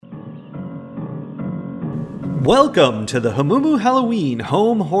Welcome to the Hamumu Halloween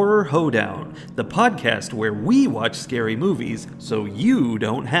Home Horror Hoedown, the podcast where we watch scary movies so you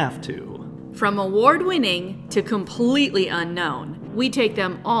don't have to. From award-winning to completely unknown, we take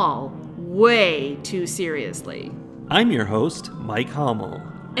them all way too seriously. I'm your host, Mike Hommel.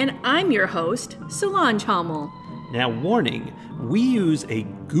 And I'm your host, Solange Hommel. Now, warning, we use a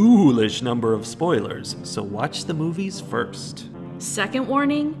ghoulish number of spoilers, so watch the movies first. Second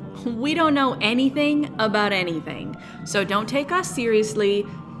warning, we don't know anything about anything, so don't take us seriously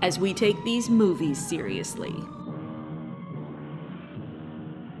as we take these movies seriously.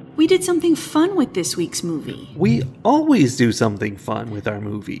 We did something fun with this week's movie. We always do something fun with our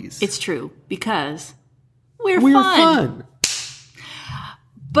movies. It's true, because we're fun.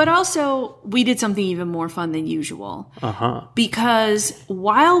 But also, we did something even more fun than usual. Uh-huh. Because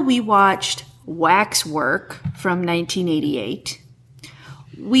while we watched Waxwork from 1988,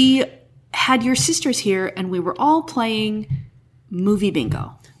 we had your sisters here and we were all playing movie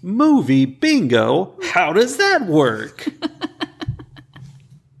bingo. Movie bingo? How does that work?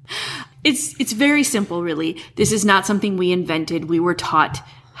 It's very simple, really. This is not something we invented. We were taught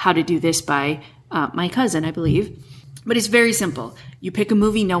how to do this by my cousin, I believe. But it's very simple. You pick a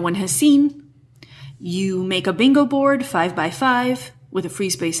movie no one has seen. You make a bingo board 5x5 with a free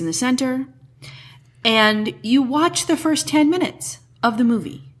space in the center. And you watch the first 10 minutes of the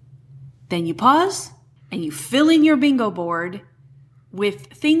movie. Then you pause and you fill in your bingo board with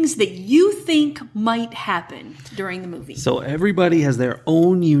things that you think might happen during the movie. So everybody has their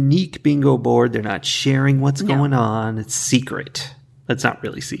own unique bingo board. They're not sharing what's going on. It's secret. That's not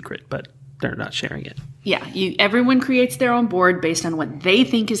really secret, but they're not sharing it. Yeah, everyone creates their own board based on what they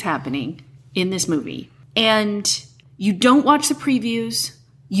think is happening in this movie. And you don't watch the previews.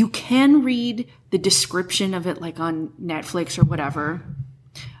 You can read the description of it like on Netflix or whatever.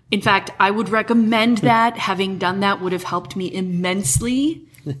 In fact, I would recommend that. Having done that would have helped me immensely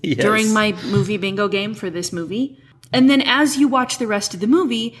during my movie bingo game for this movie. And then as you watch the rest of the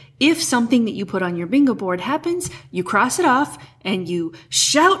movie, if something that you put on your bingo board happens, you cross it off and you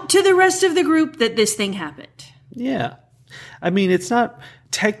shout to the rest of the group that this thing happened. Yeah. I mean, it's not...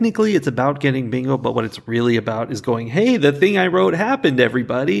 Technically, it's about getting bingo, but what it's really about is going, hey, the thing I wrote happened,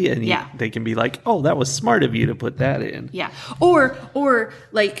 everybody. And they can be like, oh, that was smart of you to put that in. Yeah. Or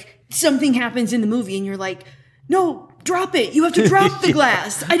like something happens in the movie and you're like, no, drop it. You have to drop the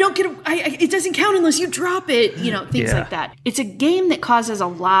glass. I don't get it doesn't count unless you drop it. You know, things like that. It's a game that causes a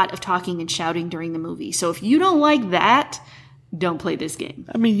lot of talking and shouting during the movie. So if you don't like that, don't play this game.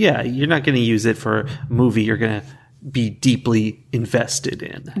 I mean, yeah, you're not going to use it for a movie you're going to be deeply invested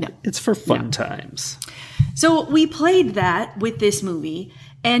in. No. It's for fun times. So we played that with this movie,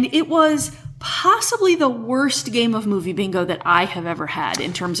 and it was possibly the worst game of movie bingo that I have ever had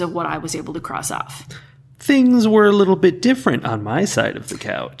in terms of what I was able to cross off. Things were a little bit different on my side of the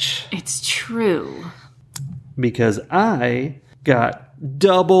couch. It's true. Because I got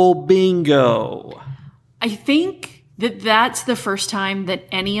double bingo. I think that's the first time that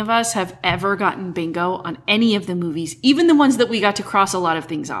any of us have ever gotten bingo on any of the movies, even the ones that we got to cross a lot of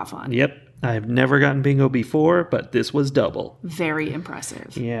things off on. Yep. I've never gotten bingo before, but this was double. Very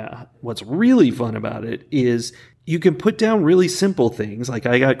impressive. Yeah. What's really fun about it is you can put down really simple things, like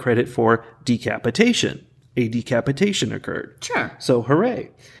I got credit for decapitation. A decapitation occurred. Sure. So hooray.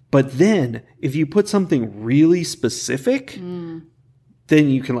 But then if you put something really specific... then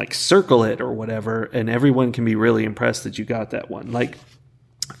you can like circle it or whatever, and everyone can be really impressed that you got that one. Like,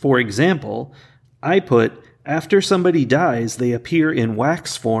 for example, I put, after somebody dies, they appear in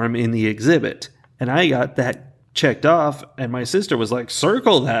wax form in the exhibit. And I got that checked off, and my sister was like,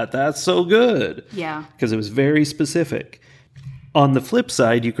 circle that, that's so good. Yeah. Because it was very specific. On the flip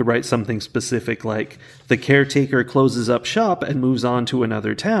side, you could write something specific like, the caretaker closes up shop and moves on to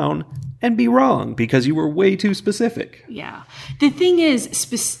another town, and be wrong because you were way too specific. Yeah. The thing is,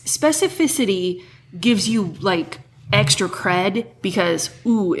 specificity gives you, like, extra cred because,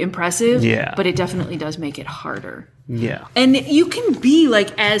 ooh, impressive. Yeah. But it definitely does make it harder. Yeah. And you can be, like,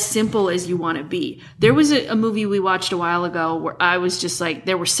 as simple as you want to be. There was a movie we watched a while ago where I was just like,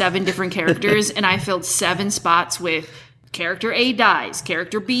 there were 7 different characters, and I filled 7 spots with... Character A dies,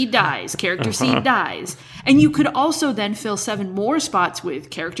 character B dies, character C dies. And you could also then fill 7 more spots with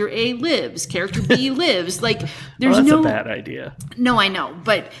character A lives, character B lives. Like, there's that's a bad idea. No, I know.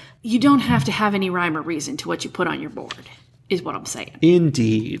 But you don't have to have any rhyme or reason to what you put on your board, is what I'm saying.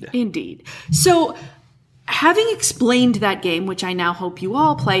 Indeed. So, having explained that game, which I now hope you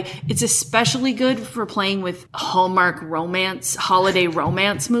all play, it's especially good for playing with Hallmark holiday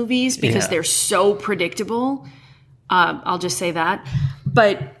romance movies because they're so predictable. I'll just say that.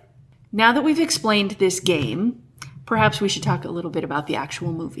 But now that we've explained this game, perhaps we should talk a little bit about the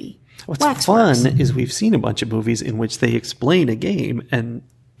actual movie. What's Waxworks. fun is we've seen a bunch of movies in which they explain a game and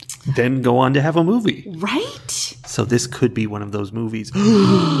then go on to have a movie. Right? So this could be one of those movies.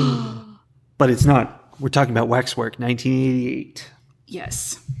 But it's not. We're talking about Waxwork, 1988.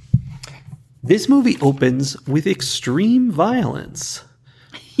 Yes. This movie opens with extreme violence.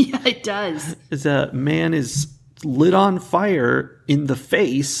 Yeah, it does. As a man is lit on fire in the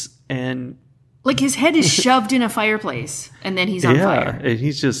face and... Like his head is shoved in a fireplace and then he's on fire. And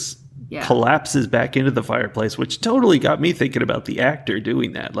he's just collapses back into the fireplace, which totally got me thinking about the actor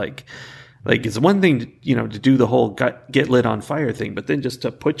doing that. Like it's one thing to do the whole get lit on fire thing, but then just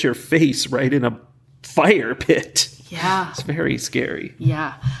to put your face right in a fire pit. Yeah. It's very scary.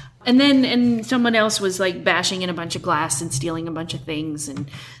 Yeah. And someone else was like bashing in a bunch of glass and stealing a bunch of things, and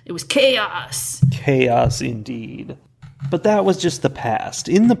it was chaos. Chaos indeed. But that was just the past.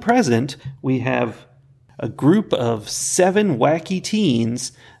 In the present, we have a group of 7 wacky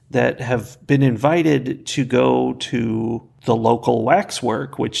teens that have been invited to go to the local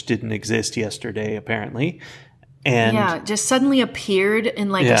Waxwork, which didn't exist yesterday, apparently. And just suddenly appeared in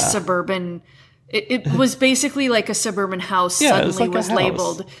like a suburban... It was basically like a suburban house suddenly was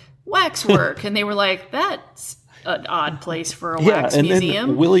labeled Waxwork. And they were like, that's an odd place for a wax museum.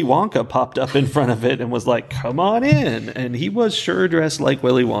 Then Willy Wonka popped up in front of it and was like, come on in. And he was sure dressed like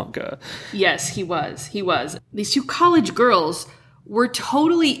Willy Wonka. Yes, he was. He was. These 2 college girls were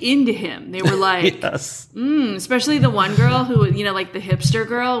totally into him. They were like, yes. Especially the one girl who, like the hipster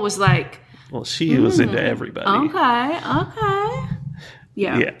girl was like, well, she was into everybody. Okay.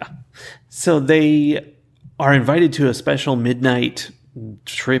 Yeah. So they are invited to a special midnight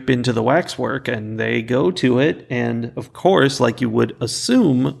trip into the Waxwork, and they go to it. And of course, like you would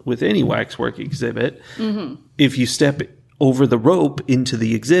assume with any Waxwork exhibit, if you step over the rope into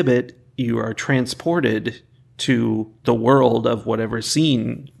the exhibit, you are transported to the world of whatever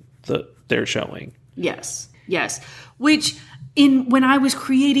scene they're showing. Yes. Which when I was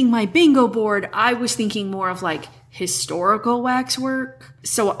creating my bingo board, I was thinking more of like historical waxwork.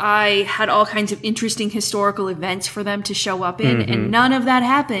 So I had all kinds of interesting historical events for them to show up in, and none of that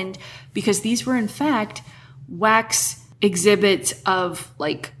happened because these were in fact wax exhibits of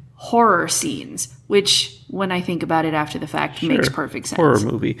like horror scenes, which when I think about it after the fact makes perfect sense. Horror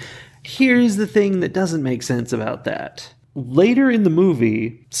movie. Here's the thing that doesn't make sense about that. Later in the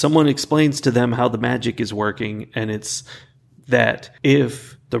movie, someone explains to them how the magic is working, and it's that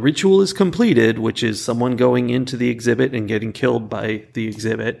if the ritual is completed, which is someone going into the exhibit and getting killed by the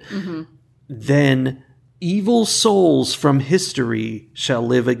exhibit, then evil souls from history shall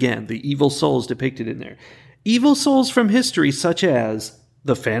live again. The evil souls depicted in there. Evil souls from history such as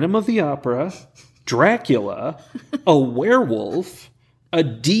the Phantom of the Opera, Dracula, a werewolf, a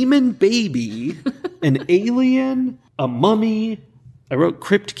demon baby, an alien, a mummy. I wrote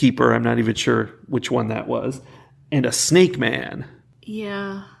Crypt Keeper. I'm not even sure which one that was. And a snake man.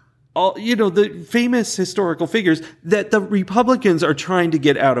 Yeah. All, the famous historical figures that the Republicans are trying to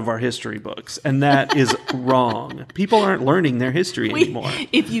get out of our history books. And that is wrong. People aren't learning their history anymore.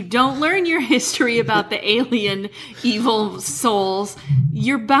 If you don't learn your history about the alien evil souls,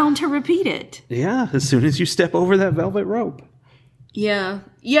 you're bound to repeat it. Yeah, as soon as you step over that velvet rope. Yeah.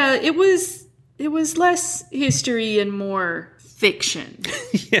 Yeah, it was less history and more fiction.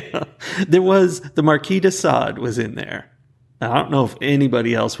 Yeah. There was the Marquis de Sade was in there. I don't know if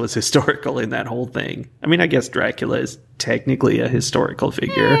anybody else was historical in that whole thing. I mean, I guess Dracula is technically a historical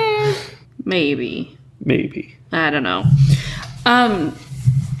figure. Maybe. I don't know.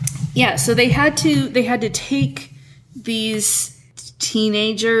 Yeah, so they had to take these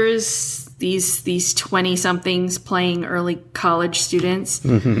teenagers, these 20-somethings playing early college students.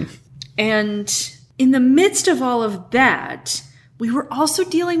 And in the midst of all of that, we were also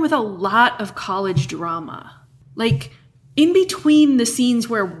dealing with a lot of college drama. Like, in between the scenes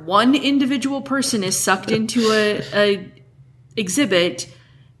where one individual person is sucked into a exhibit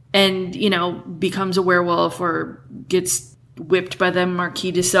and, becomes a werewolf or gets whipped by the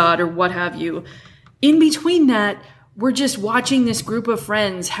Marquis de Sade or what have you, in between that, we're just watching this group of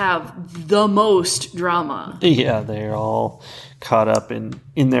friends have the most drama. Yeah, they're all caught up in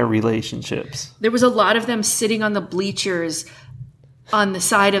their relationships. There was a lot of them sitting on the bleachers on the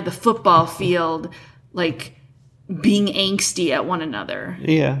side of the football field, like being angsty at one another.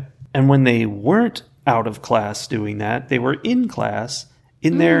 Yeah. And when they weren't out of class doing that, they were in class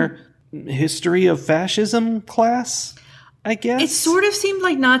in their history of fascism class, I guess. It sort of seemed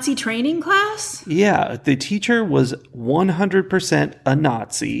like Nazi training class. Yeah. The teacher was 100% a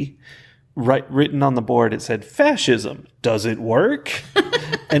Nazi. Written on the board, it said, fascism. Does it work?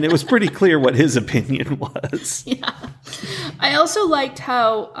 And it was pretty clear what his opinion was. Yeah. I also liked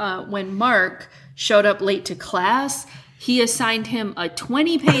how when Mark showed up late to class, he assigned him a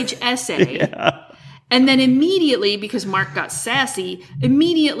 20-page essay. Yeah. And then immediately, because Mark got sassy,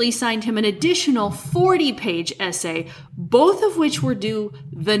 immediately signed him an additional 40-page essay, both of which were due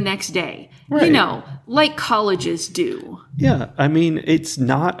the next day. Right. You know, like colleges do. Yeah, I mean, it's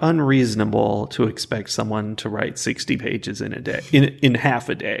not unreasonable to expect someone to write 60 pages in a day, in half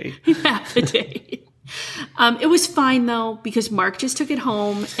a day. Half a day. It was fine, though, because Mark just took it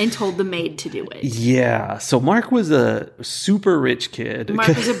home and told the maid to do it. Yeah, so Mark was a super rich kid. Mark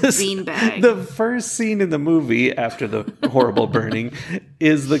was a beanbag. The first scene in the movie, after the horrible burning,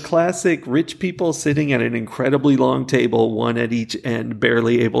 is the classic rich people sitting at an incredibly long table, one at each end,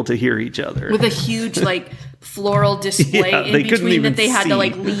 barely able to hear each other. With a huge, floral display in between that they had to,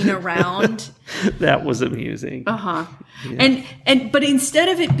 lean around. That was amusing. Uh-huh. Yeah. But instead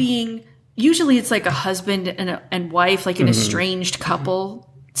of it being... Usually it's like a husband and wife, like an estranged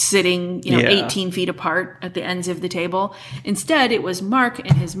couple sitting, 18 feet apart at the ends of the table. Instead, it was Mark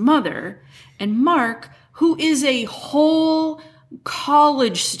and his mother. And Mark, who is a whole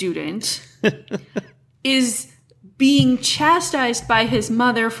college student, is being chastised by his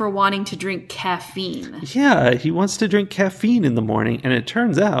mother for wanting to drink caffeine. Yeah, he wants to drink caffeine in the morning. And it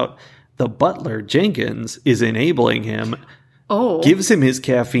turns out the butler, Jenkins, is enabling him. Oh. Gives him his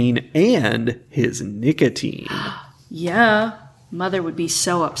caffeine and his nicotine. Yeah. Mother would be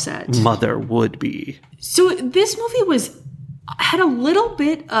so upset. Mother would be. So this movie had a little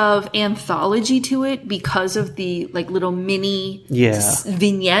bit of anthology to it because of the little mini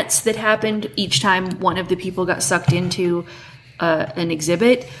vignettes that happened each time one of the people got sucked into an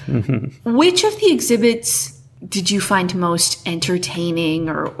exhibit. Mm-hmm. Which of the exhibits did you find most entertaining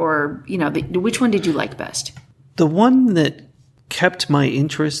or which one did you like best? The one that kept my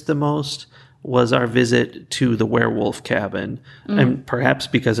interest the most was our visit to the werewolf cabin. And perhaps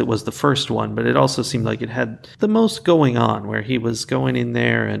because it was the first one, but it also seemed like it had the most going on, where he was going in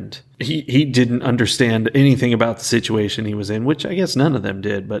there and he didn't understand anything about the situation he was in, which I guess none of them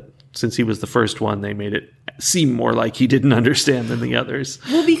did, but since he was the first one, they made it seem more like he didn't understand than the others.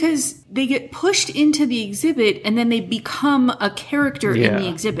 Well, because they get pushed into the exhibit and then they become a character in the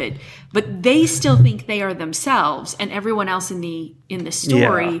exhibit, but they still think they are themselves, and everyone else in the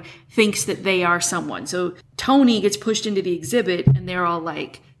story thinks that they are someone. So Tony gets pushed into the exhibit and they're all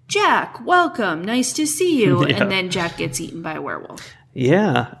like, Jack, welcome, nice to see you. Yeah. And then Jack gets eaten by a werewolf.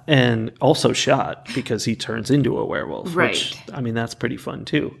 Yeah, and also shot because he turns into a werewolf. Right. Which, that's pretty fun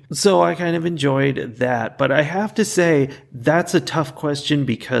too. So I kind of enjoyed that. But I have to say, that's a tough question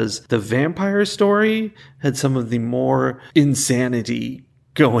because the vampire story had some of the more insanity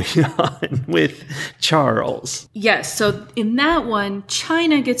going on with Charles. Yes, so in that one,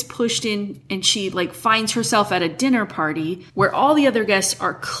 China gets pushed in and she finds herself at a dinner party where all the other guests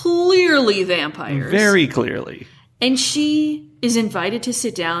are clearly vampires. Very clearly. And she is invited to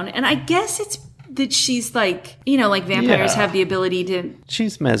sit down, and I guess it's that she's vampires have the ability to...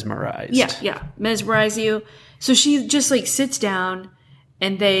 She's mesmerized. Yeah, mesmerize you. So she just sits down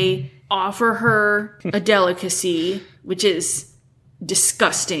and they offer her a delicacy, which is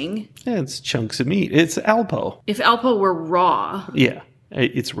disgusting. Yeah, it's chunks of meat. It's Alpo. If Alpo were raw. Yeah,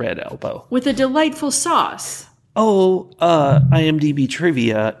 it's red Alpo. With a delightful sauce. Oh, IMDb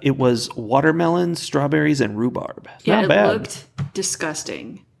trivia. It was watermelon, strawberries, and rhubarb. Yeah, Not bad. It looked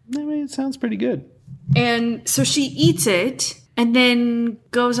disgusting. It sounds pretty good. And so she eats it and then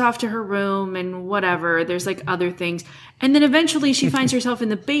goes off to her room and whatever. There's other things. And then eventually she finds herself in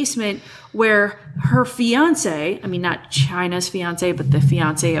the basement where her fiance, not China's fiance, but the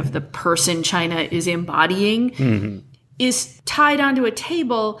fiance of the person China is embodying, is tied onto a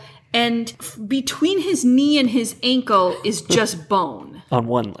table, and between his knee and his ankle is just bone. On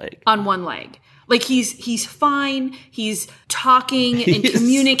one leg. On one leg. He's fine. He's talking and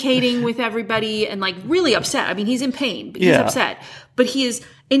communicating with everybody and really upset. He's in pain, but he's upset. But he is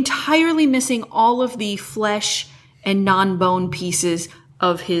entirely missing all of the flesh and non-bone pieces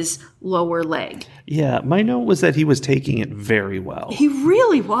of his lower leg. Yeah, my note was that he was taking it very well. He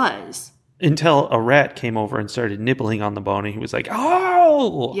really was. Until a rat came over and started nibbling on the bone, and he was like,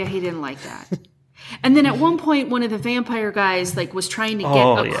 oh! Yeah, he didn't like that. And then at one point, one of the vampire guys was trying to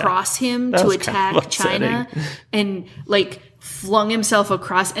get across him to attack China, and flung himself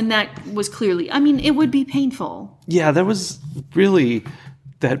across, and that was clearly, it would be painful. Yeah, that was really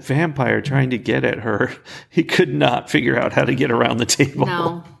that vampire trying to get at her. He could not figure out how to get around the table.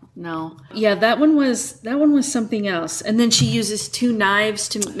 No. Yeah, that one was something else. And then she uses two knives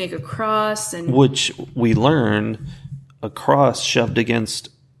to make a cross, and which we learn a cross shoved against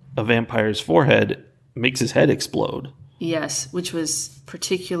a vampire's forehead makes his head explode. Yes, which was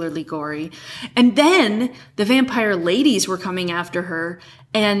particularly gory. And then the vampire ladies were coming after her,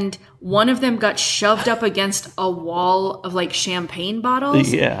 and one of them got shoved up against a wall of like champagne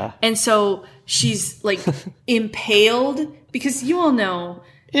bottles. Yeah. And so she's like impaled, because you all know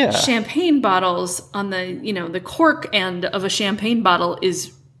champagne bottles on the, the cork end of a champagne bottle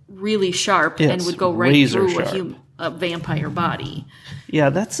is really sharp and would go right through a vampire body. Yeah,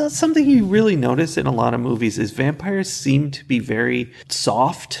 that's something you really notice in a lot of movies is vampires seem to be very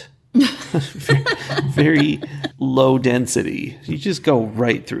soft, very low density. You just go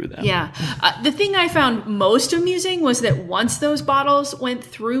right through them. Yeah. The thing I found most amusing was that once those bottles went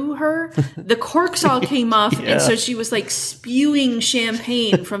through her, the corks all came off, and so she was like spewing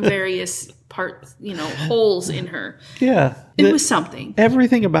champagne from various parts, holes in her. Yeah. It was something.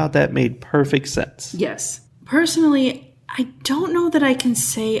 Everything about that made perfect sense. Yes. Personally, I don't know that I can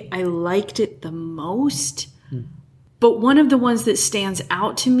say I liked it the most, but one of the ones that stands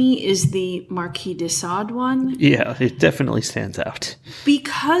out to me is the Marquis de Sade one. Yeah, it definitely stands out.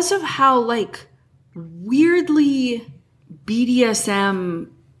 Because of how, like, weirdly BDSM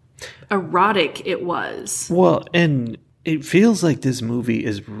erotic it was. Well, and it feels like this movie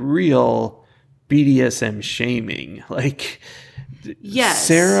is real BDSM shaming. Like, yes.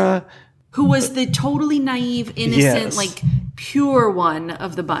 Sarah... who was the totally naive, innocent, like pure one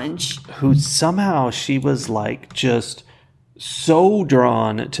of the bunch. Who somehow she was like just so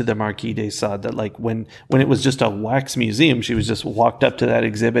drawn to the Marquis de Sade that like when it was just a wax museum, she was just walked up to that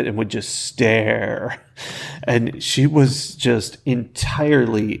exhibit and would just stare. And she was just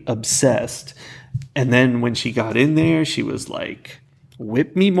entirely obsessed. And then when she got in there, she was like,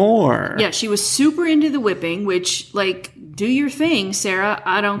 whip me more. Yeah, she was super into the whipping, which, like, do your thing, Sarah.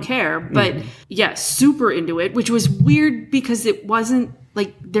 I don't care. But, yeah, super into it, which was weird because it wasn't,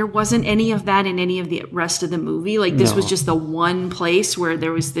 like, there wasn't any of that in any of the rest of the movie. Like, this was just the one place where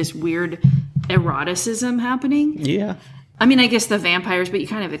there was this weird eroticism happening. Yeah. I mean, I guess the vampires, but you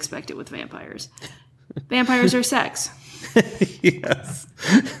kind of expect it with vampires. Vampires are sex. Yes.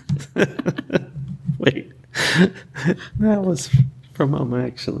 Wait. That was... from home,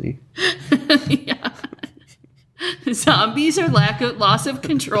 actually. Yeah. Zombies are loss of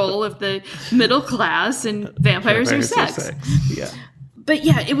control of the middle class, and vampires are sex. Yeah. But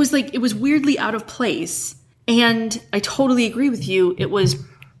yeah, it was weirdly out of place. And I totally agree with you. It was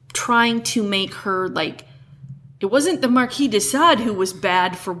trying to make her like, it wasn't the Marquis de Sade who was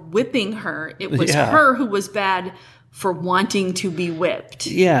bad for whipping her. It was her who was bad for wanting to be whipped.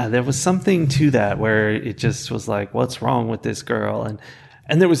 Yeah, there was something to that where it just was like, what's wrong with this girl?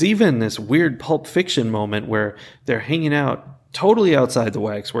 And there was even this weird Pulp Fiction moment where they're hanging out totally outside the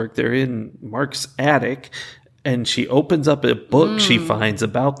waxwork. They're in Mark's attic, and she opens up a book she finds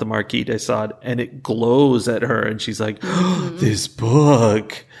about the Marquis de Sade, and it glows at her, and she's like, this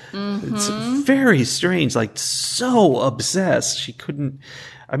book. It's very strange, like so obsessed. She couldn't...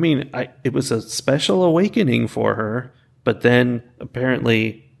 I mean, it was a special awakening for her, but then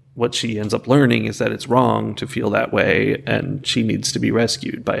apparently what she ends up learning is that it's wrong to feel that way, and she needs to be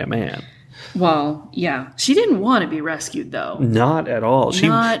rescued by a man. Well, yeah. She didn't want to be rescued, though. Not at all. She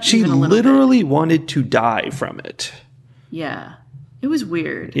literally wanted to die from it. Yeah. It was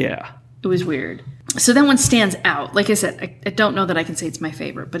weird. Yeah. It was weird. So that one stands out. Like I said, I don't know that I can say it's my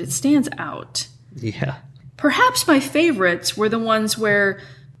favorite, but it stands out. Yeah. Perhaps my favorites were the ones where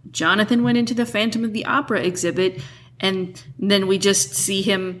Jonathan went into the Phantom of the Opera exhibit, and then we just see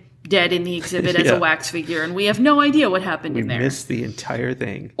him dead in the exhibit as a wax figure, and we have no idea what happened in there. We missed the entire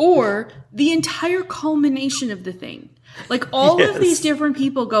thing. Or the entire culmination of the thing. Like, all of these different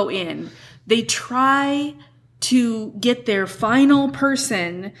people go in, they try to get their final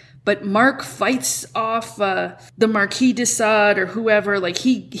person, but Mark fights off the Marquis de Sade or whoever. Like,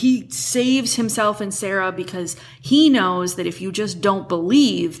 he saves himself and Sarah because he knows that if you just don't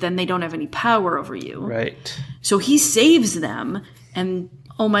believe, then they don't have any power over you. Right. So he saves them, and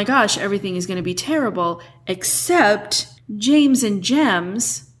oh my gosh, everything is going to be terrible, except James and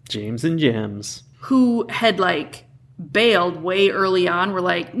Gems. James and Gems. Who had, like, bailed way early on, were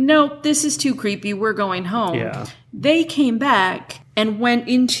like, nope, this is too creepy, we're going home. Yeah. They came back and went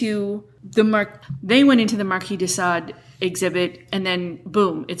into the Marquis de Sade exhibit, and then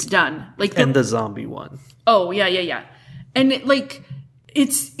boom, it's done. Like, and the zombie one. Oh, yeah. And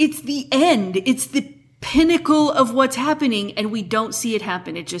it's the end. It's the pinnacle of what's happening, and we don't see it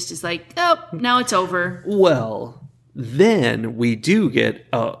happen. It just is like, oh, now it's over. Well, then we do get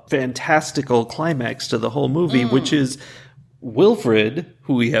a fantastical climax to the whole movie, which is Wilfred,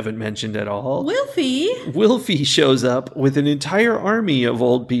 who we haven't mentioned at all. Wilfie shows up with an entire army of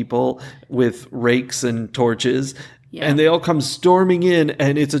old people with rakes and torches. Yeah. And they all come storming in,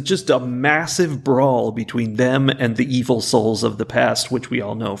 and it's just a massive brawl between them and the evil souls of the past, which we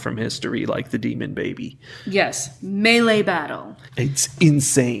all know from history, like the demon baby. Yes, melee battle. It's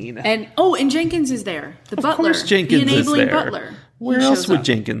insane. And Jenkins is there, the butler. Of course Jenkins the enabling is there. Butler. Where else would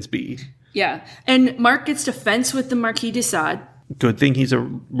Jenkins be? Yeah, and Mark gets to fence with the Marquis de Sade. Good thing he's a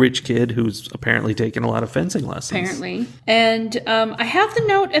rich kid who's apparently taken a lot of fencing lessons. Apparently. And I have the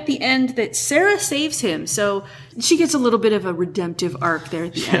note at the end that Sarah saves him. So she gets a little bit of a redemptive arc there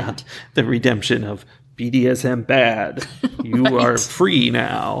at the end. The redemption of BDSM bad. You Right. are free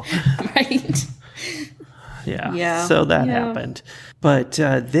now. Right. Yeah. So that happened. But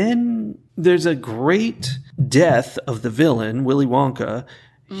then there's a great death of the villain, Willy Wonka.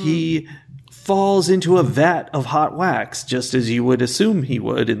 He falls into a vat of hot wax, just as you would assume he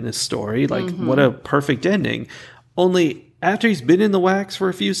would in this story. Like, what a perfect ending. Only after he's been in the wax for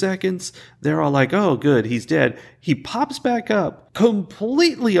a few seconds, they're all like, oh, good, he's dead. He pops back up,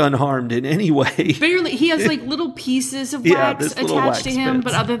 completely unharmed in any way. Barely. He has, like, little pieces of wax attached to him,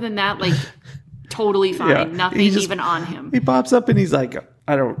 but other than that, like, totally fine. Yeah, nothing even on him. He pops up and he's like,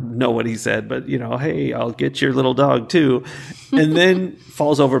 I don't know what he said, but, hey, I'll get your little dog too. And then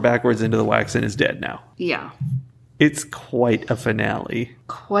falls over backwards into the wax and is dead now. Yeah. It's quite a finale.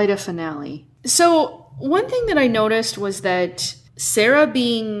 Quite a finale. So one thing that I noticed was that Sarah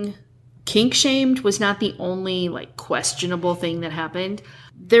being kink shamed was not the only like questionable thing that happened.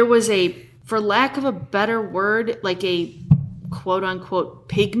 There was for lack of a better word, like a quote unquote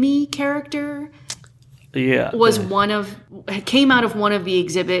pygmy character. Yeah. Came out of one of the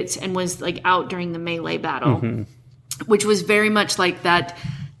exhibits and was like out during the melee battle, which was very much like that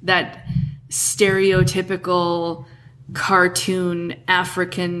stereotypical cartoon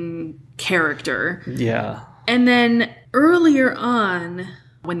African character. Yeah. And then earlier on,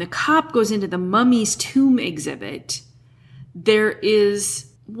 when the cop goes into the mummy's tomb exhibit, there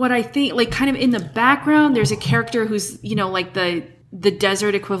is what I think, like kind of in the background, there's a character who's, like the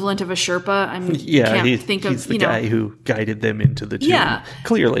desert equivalent of a Sherpa. He's the guy who guided them into the tomb. Yeah.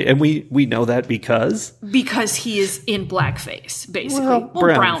 Clearly. And we know that because he is in blackface, basically. Well,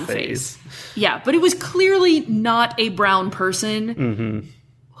 brown face. Yeah, but it was clearly not a brown person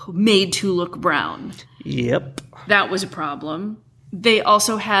made to look brown. Yep. That was a problem. They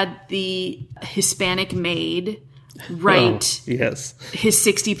also had the Hispanic maid write his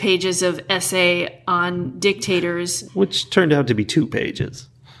 60 pages of essay on dictators. Which turned out to be 2 pages.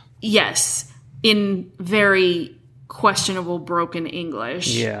 Yes, in very questionable broken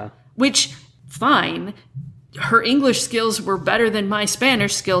English. Yeah. Which, fine. Her English skills were better than my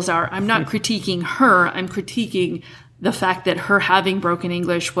Spanish skills are. I'm not critiquing her. I'm critiquing the fact that her having broken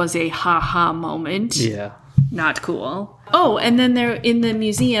English was a ha-ha moment. Yeah. Not cool. Oh, and then there in the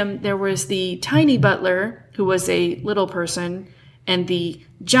museum, there was the tiny butler, who was a little person, and the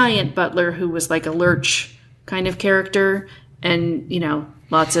giant butler, who was like a lurch kind of character, and,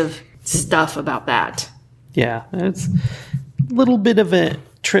 lots of stuff about that. Yeah, it's a little bit of a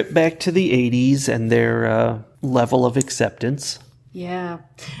trip back to the 80s and their level of acceptance. Yeah.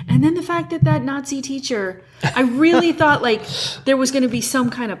 And then the fact that Nazi teacher, I really thought like there was going to be some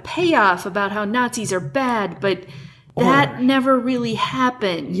kind of payoff about how Nazis are bad, but that never really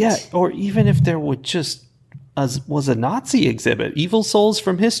happened. Yeah, or even if there was a Nazi exhibit, Evil Souls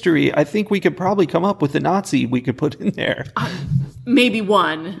from History, I think we could probably come up with a Nazi we could put in there. Maybe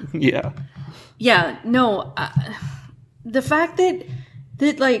one. Yeah. Yeah, no. The fact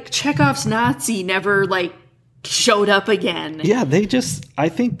that like Chekhov's Nazi never like showed up again. Yeah, I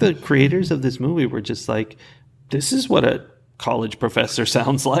think the creators of this movie were just like, this is what a college professor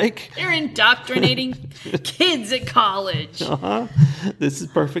sounds like. They're indoctrinating kids at college. This is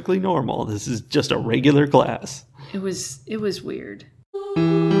perfectly normal. This is just a regular class. It was weird.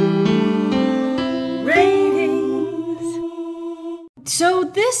 Ratings. So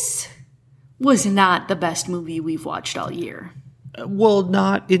this was not the best movie we've watched all year. Well,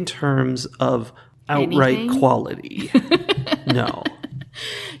 not in terms of outright quality. No.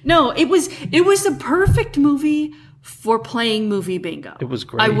 No, it was the perfect movie for playing movie bingo. It was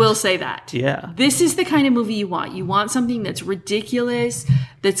great. I will say that. Yeah. This is the kind of movie you want. You want something that's ridiculous,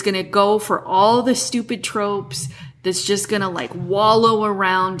 that's going to go for all the stupid tropes, that's just going to like wallow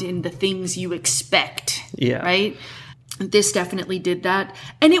around in the things you expect. Yeah. Right? This definitely did that.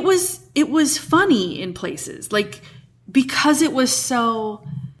 And it was funny in places. Like, because it was so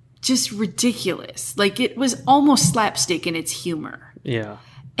just ridiculous. Like, it was almost slapstick in its humor. Yeah.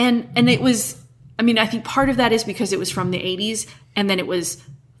 And it was, I mean, I think part of that is because it was from the 80s and then it was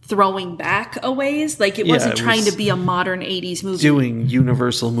throwing back a ways. Like it wasn't trying to be a modern 80s movie. Doing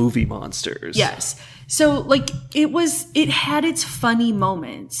Universal movie monsters. Yes. So like it had its funny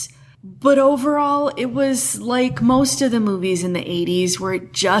moments, but overall it was like most of the movies in the 80s where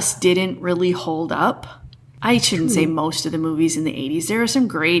it just didn't really hold up. I shouldn't say most of the movies in the 80s. There are some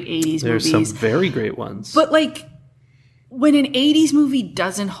great 80s movies. There's some very great ones. But like when an 80s movie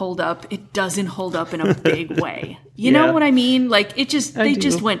doesn't hold up, it doesn't hold up in a big way. You know what I mean? Like they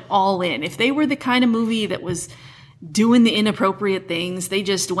just went all in. If they were the kind of movie that was doing the inappropriate things, they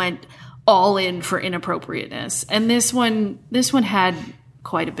just went all in for inappropriateness. And this one had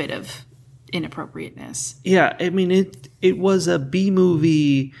quite a bit of inappropriateness. Yeah, I mean it was a B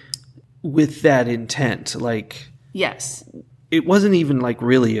movie with that intent. Like, yes. It wasn't even like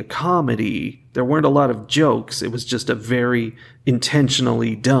really a comedy. There weren't a lot of jokes. It was just a very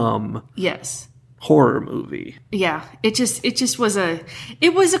intentionally dumb horror movie. Yeah, it just was a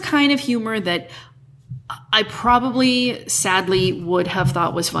kind of humor that I probably sadly would have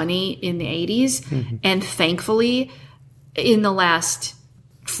thought was funny in the 80s. Mm-hmm. And thankfully in the last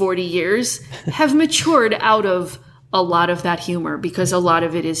 40 years have matured out of a lot of that humor, because a lot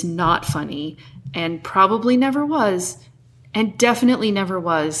of it is not funny and probably never was, and definitely never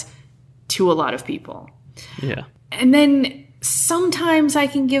was to a lot of people. Yeah. And then sometimes I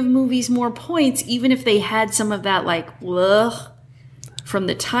can give movies more points, even if they had some of that, like, ugh, from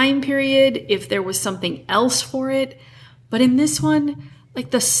the time period, if there was something else for it. But in this one,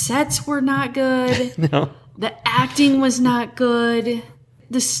 like, the sets were not good. No. The acting was not good.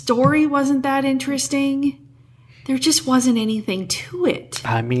 The story wasn't that interesting. There just wasn't anything to it.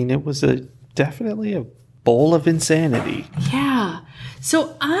 I mean, it was definitely a bowl of insanity. Yeah.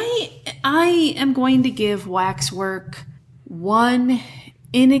 So I am going to give Waxwork 1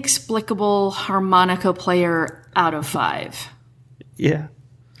 inexplicable harmonica player out of 5. Yeah.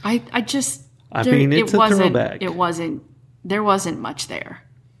 I mean, it's a throwback. There wasn't much there.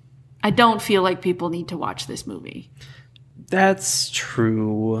 I don't feel like people need to watch this movie. That's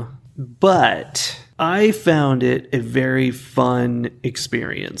true. But I found it a very fun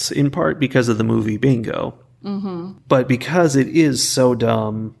experience, in part because of the movie Bingo. Mm-hmm. But because it is so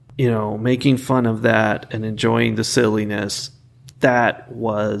dumb, making fun of that and enjoying the silliness, that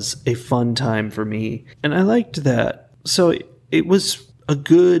was a fun time for me. And I liked that. So it was a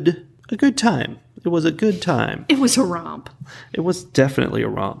good time. It was a good time. It was a romp. It was definitely a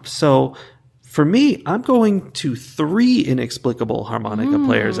romp. So for me, I'm going to 3 inexplicable harmonica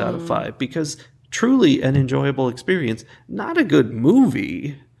players out of 5, because truly an enjoyable experience. Not a good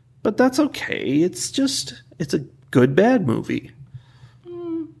movie, but that's okay. It's a good bad movie.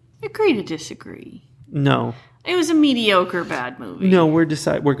 Agree to disagree. No. It was a mediocre bad movie. No, we're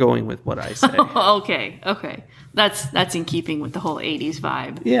going with what I say. Okay. That's in keeping with the whole 80s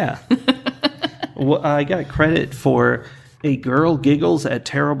vibe. Yeah. Well, I got credit for a girl giggles at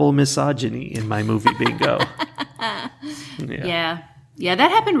terrible misogyny in my movie Bingo. Yeah. Yeah,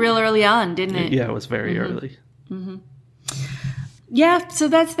 that happened real early on, didn't it? Yeah, it was very early. Mm-hmm. Yeah, so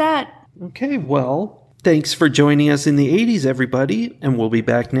that's that. Okay, well, thanks for joining us in the 80s, everybody, and we'll be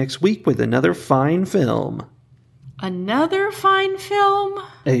back next week with another fine film. Another fine film?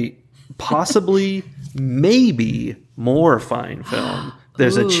 A possibly, maybe more fine film.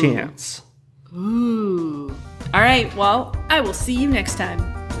 There's a chance. Ooh. All right, well, I will see you next time.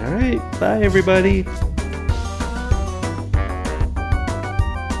 All right, bye, everybody.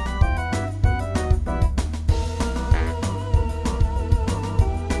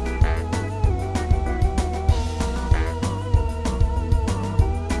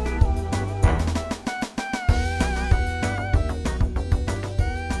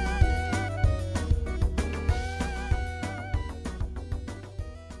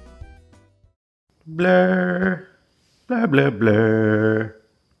 Blur, blur, blur, blur.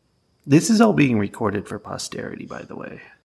 This is all being recorded for posterity, by the way.